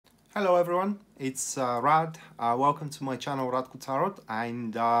Hello everyone, it's Rad. Welcome to my channel Radko Tarot,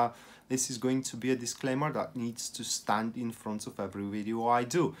 and this is going to be a disclaimer that needs to stand in front of every video I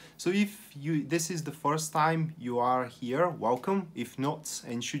do. So if this is the first time you are here, welcome. If not,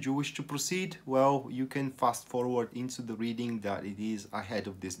 and should you wish to proceed, well, you can fast forward into the reading that it is ahead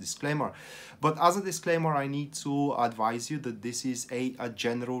of this disclaimer. But as a disclaimer, I need to advise you that this is a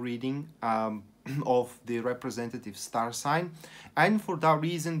general reading of the representative star sign, and for that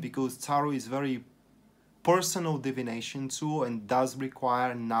reason, because tarot is very personal divination tool and does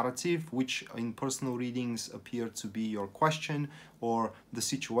require narrative, which in personal readings appear to be your question or the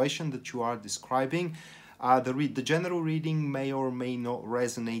situation that you are describing, the general reading may or may not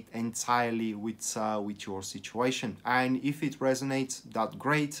resonate entirely with your situation. And if it resonates, that's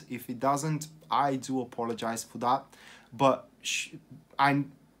great. If it doesn't, I do apologize for that, but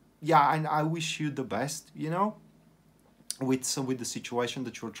and I wish you the best, you know, with the situation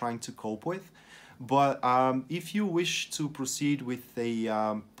that you're trying to cope with. But if you wish to proceed with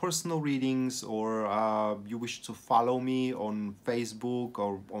the personal readings, or you wish to follow me on Facebook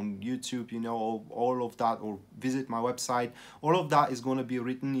or on YouTube, you know, all of that, or visit my website, all of that is going to be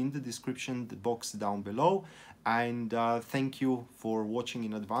written in the description box down below. And thank you for watching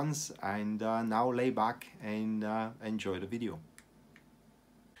in advance, and now lay back and enjoy the video.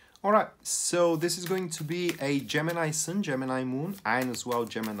 Alright, so this is going to be a Gemini Sun, Gemini Moon, and as well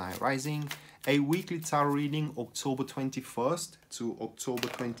Gemini Rising. A weekly tarot reading, October 21st to October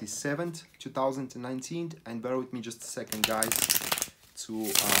 27th, 2019. And bear with me just a second, guys,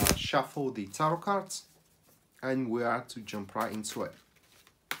 to shuffle the tarot cards. And we are to jump right into it.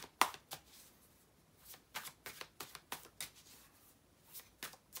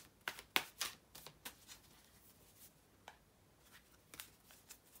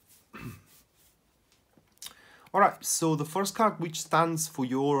 Alright, so the first card, which stands for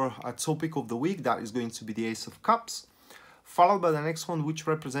your topic of the week, that is going to be the Ace of Cups, followed by the next one, which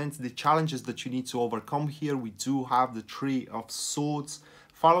represents the challenges that you need to overcome. Here we do have the Three of Swords,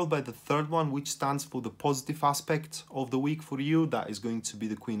 followed by the third one, which stands for the positive aspect of the week for you, that is going to be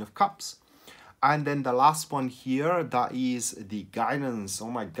the Queen of Cups. And then the last one here, that is the guidance. Oh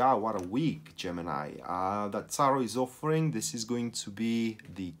my god, what a week, Gemini, that tarot is offering. This is going to be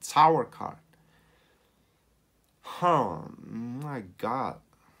the Tower card. My god.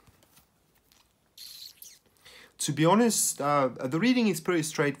 To be honest, the reading is pretty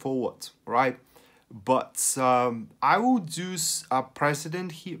straightforward, right? But I will do a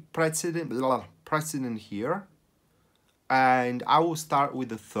precedent here, and I will start with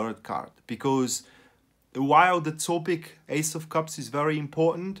the third card, because while the topic Ace of Cups is very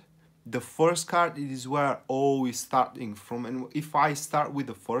important, the first card is where all is starting from. And if I start with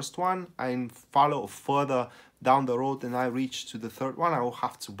the first one and follow further down the road and I reach to the third one, I will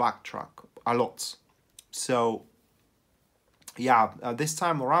have to backtrack a lot. So yeah, this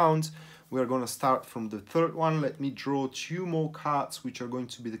time around we're going to start from the third one. Let me draw two more cards, which are going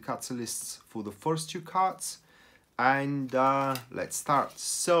to be the catalysts for the first two cards. And let's start.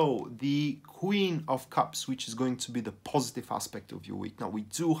 So the Queen of Cups, which is going to be the positive aspect of your week. Now we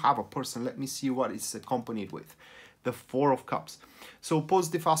do have a person. Let me see what it's accompanied with. The Four of Cups. So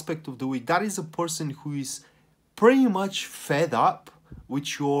positive aspect of the week, that is a person who is pretty much fed up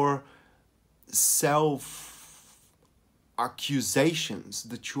with your self-accusations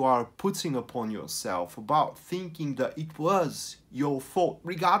that you are putting upon yourself, about thinking that it was your fault,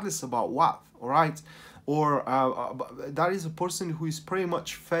 regardless about what, all right? Or that is a person who is pretty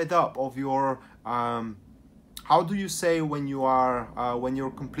much fed up of your, how do you say when you are, when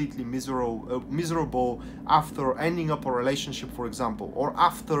you're completely miserable after ending up a relationship, for example, or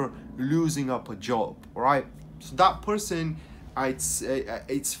after losing up a job, all right? So that person,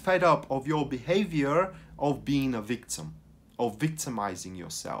 it's fed up of your behavior of being a victim, of victimizing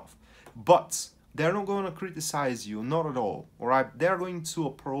yourself. But they're not going to criticize you, not at all right? They're going to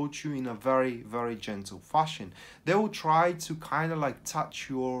approach you in a very, very gentle fashion. They will try to kind of like touch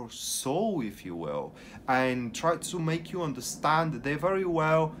your soul, if you will, and try to make you understand that they very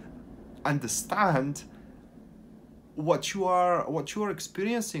well understand what you are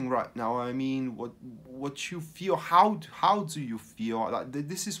experiencing right now. I mean, what you feel, how do you feel?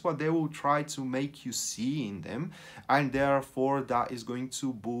 This is what they will try to make you see in them, and therefore that is going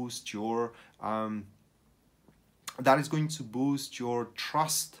to boost your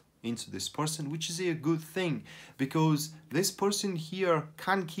trust into this person, which is a good thing, because this person here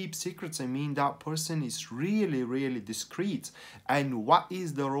can keep secrets. I mean, that person is really, really discreet. And what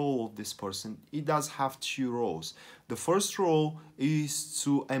is the role of this person? It does have two roles. The first role is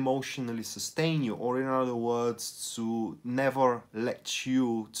to emotionally sustain you, or in other words, to never let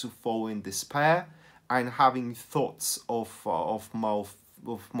you to fall in despair and having thoughts of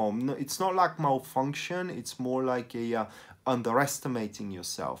it's not like malfunction, it's more like a underestimating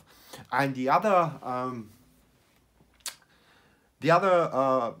yourself. And the other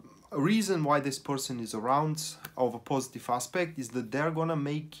reason why this person is around of a positive aspect is that they're gonna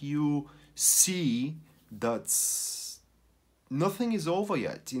make you see that nothing is over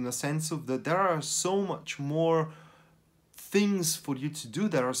yet, in a sense of that there are so much more things for you to do,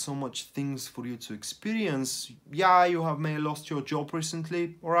 there are so much things for you to experience. Yeah, you have may lost your job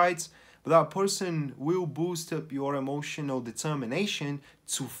recently, all right, but that person will boost up your emotional determination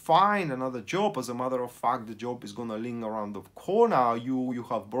to find another job. As a matter of fact, the job is gonna linger around the corner. You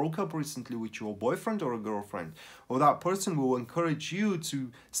have broke up recently with your boyfriend or a girlfriend, or that person will encourage you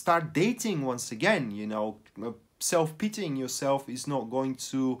to start dating once again. You know, self-pitying yourself is not going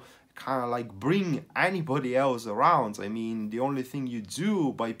to kind of like bring anybody else around. I mean, the only thing you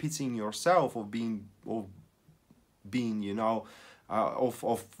do by pitying yourself of being you know,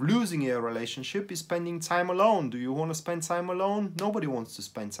 of losing a relationship is spending time alone. Do you want to spend time alone? Nobody wants to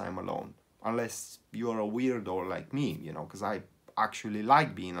spend time alone, unless you're a weirdo like me, you know, because I actually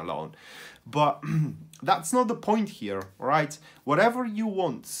like being alone. But that's not the point here, right? Whatever you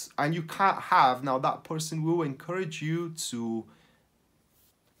want and you can't have, now that person will encourage you to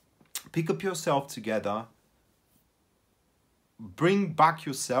pick up yourself together, bring back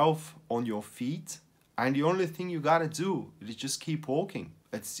yourself on your feet, and the only thing you gotta do is just keep walking.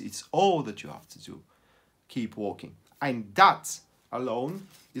 It's all that you have to do. Keep walking. And that alone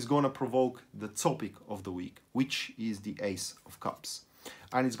is gonna provoke the topic of the week, which is the Ace of Cups.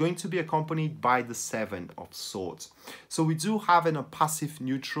 And it's going to be accompanied by the Seven of Swords. So we do have a passive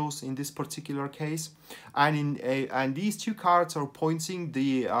neutrals in this particular case, and and these two cards are pointing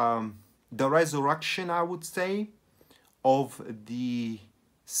the resurrection, I would say, of the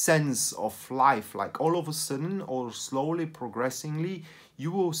sense of life. Like all of a sudden, or slowly, progressively,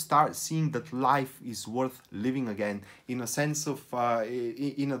 you will start seeing that life is worth living again, in a sense of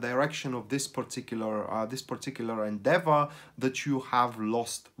in a direction of this particular endeavor that you have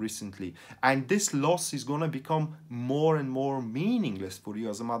lost recently. And this loss is going to become more and more meaningless for you.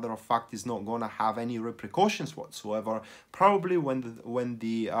 As a matter of fact, it's not going to have any repercussions whatsoever, probably when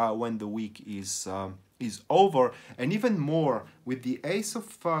the week is over. And even more with the Ace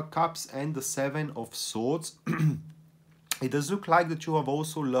of Cups and the Seven of Swords, it does look like that you have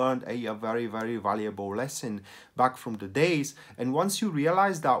also learned a very, very valuable lesson back from the days. And once you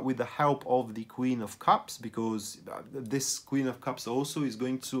realize that, with the help of the Queen of Cups, because this Queen of Cups also is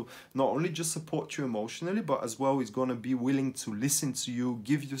going to not only just support you emotionally, but as well is going to be willing to listen to you,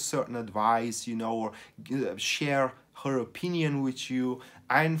 give you certain advice, you know, or share her opinion with you.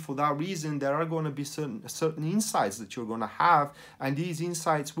 And for that reason, there are going to be certain insights that you're going to have, and these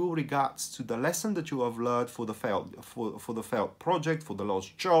insights will regards to the lesson that you have learned for the failed project, for the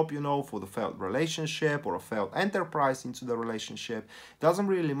lost job, you know, for the failed relationship, or a failed enterprise into the relationship. Doesn't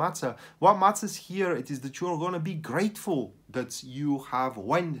really matter. What matters here, it is that you're going to be grateful that you have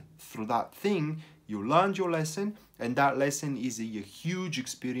went through that thing. You learned your lesson, and that lesson is a huge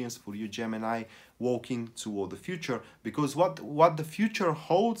experience for you, Gemini, walking toward the future. Because what the future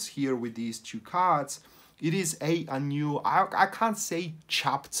holds here with these two cards, it is a new, I can't say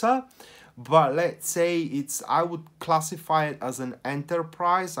chapter, but let's say I would classify it as an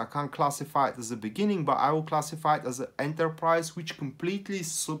enterprise. I can't classify it as a beginning, but I will classify it as an enterprise which completely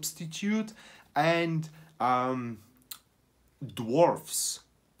substitute and dwarfs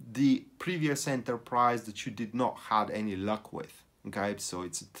the previous enterprise that you did not had any luck with. Okay, so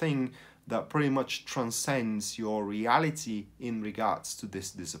it's a thing that pretty much transcends your reality in regards to this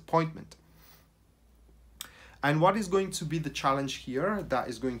disappointment. And what is going to be the challenge here? That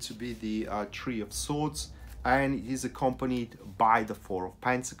is going to be the Three of Swords, and it is accompanied by the Four of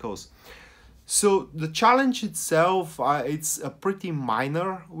Pentacles. So the challenge itself, it's pretty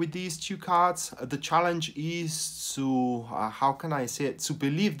minor with these two cards. The challenge is to, how can I say it, to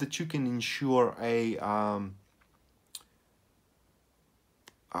believe that you can ensure a,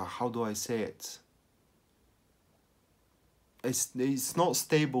 how do I say it? It's not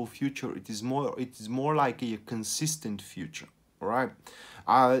stable future. It is more like a consistent future. All right.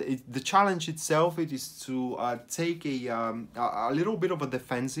 The challenge itself, it is to take a little bit of a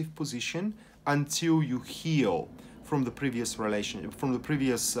defensive position until you heal from the previous relationship, from the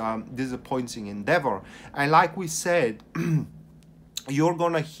previous disappointing endeavor. And like we said, you're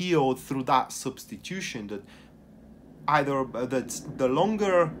gonna heal through that substitution, that either that the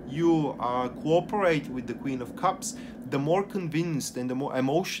longer you cooperate with the Queen of Cups, the more convinced and the more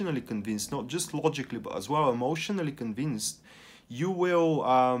emotionally convinced, not just logically but as well emotionally convinced, you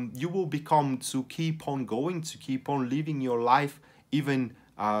will become to keep on going, to keep on living your life even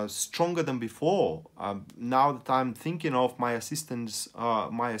stronger than before. Now that I'm thinking of my assistant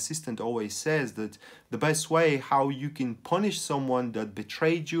always says that the best way how you can punish someone that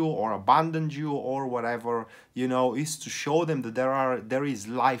betrayed you or abandoned you or whatever, you know, is to show them that there is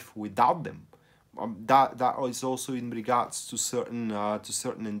life without them. That is also in regards to certain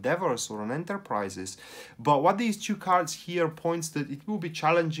endeavors or on enterprises. But what these two cards here points that it will be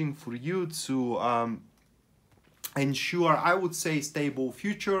challenging for you to ensure, I would say, stable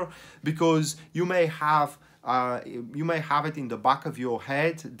future, because you may have it in the back of your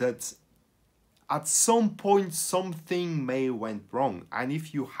head that at some point something may went wrong, and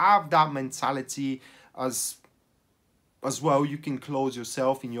if you have that mentality as well, you can close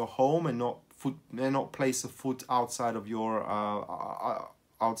yourself in your home and not place a foot outside of your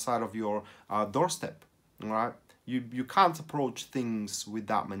doorstep. All right, you can't approach things with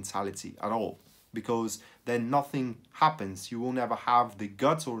that mentality at all, because then nothing happens. You will never have the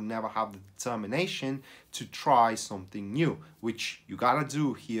guts or never have the determination to try something new, which you gotta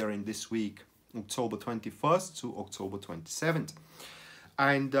do here in this week, October 21st to October 27th.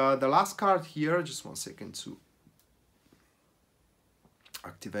 And the last card here, just 1 second to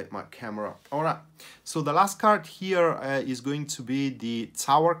activate my camera. All right, so the last card here is going to be the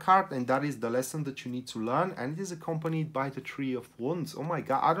Tower card, and that is the lesson that you need to learn, and it is accompanied by the Three of Wands. Oh my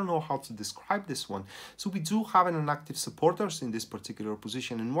god, I don't know how to describe this one. So we do have an active supporters in this particular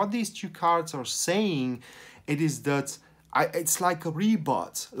position, and what these two cards are saying, it is that it's like a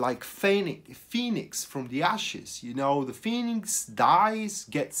rebirth, like phoenix from the ashes. You know, the phoenix dies,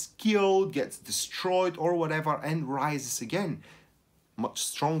 gets killed, gets destroyed or whatever, and rises again, much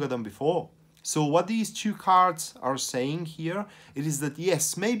stronger than before. So what these two cards are saying here, it is that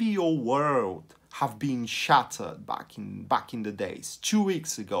yes, maybe your world have been shattered back in the days, 2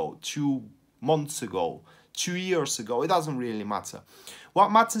 weeks ago, 2 months ago, 2 years ago. It doesn't really matter. What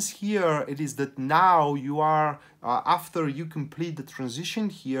matters here, it is that now you are after you complete the transition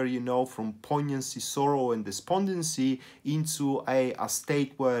here, you know, from poignancy, sorrow and despondency into a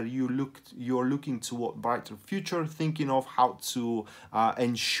state where you're looking to a brighter future, thinking of how to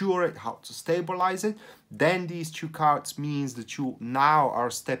ensure it, how to stabilize it. Then these two cards means that you now are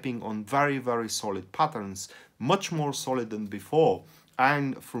stepping on very, very solid patterns, much more solid than before.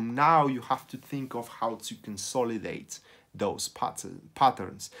 And from now you have to think of how to consolidate those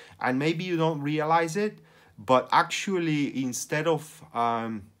patterns. And maybe you don't realize it, but actually instead of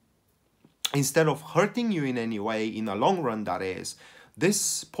hurting you in any way in the long run, that is,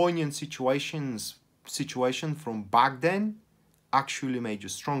 this poignant situation from back then actually made you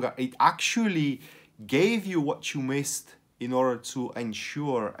stronger. It actually gave you what you missed in order to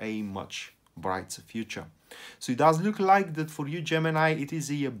ensure a much brighter future. So it does look like that for you, Gemini, it is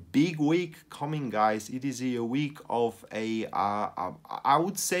a big week coming, guys. It is a week of I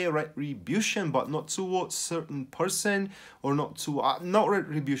would say retribution, but not towards certain person, or not to not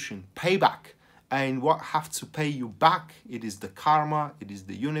retribution, payback. And what have to pay you back, it is the karma, it is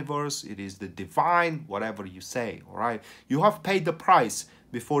the universe, it is the divine, whatever you say. All right, you have paid the price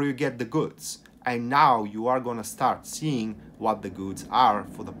before you get the goods, and now you are gonna start seeing what the goods are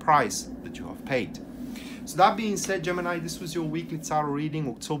for the price that you have paid. So that being said, Gemini, this was your weekly tarot reading,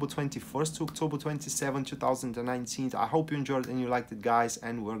 October 21st to October 27, 2019. I hope you enjoyed and you liked it, guys,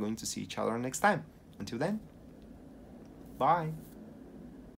 and we're going to see each other next time. Until then, bye.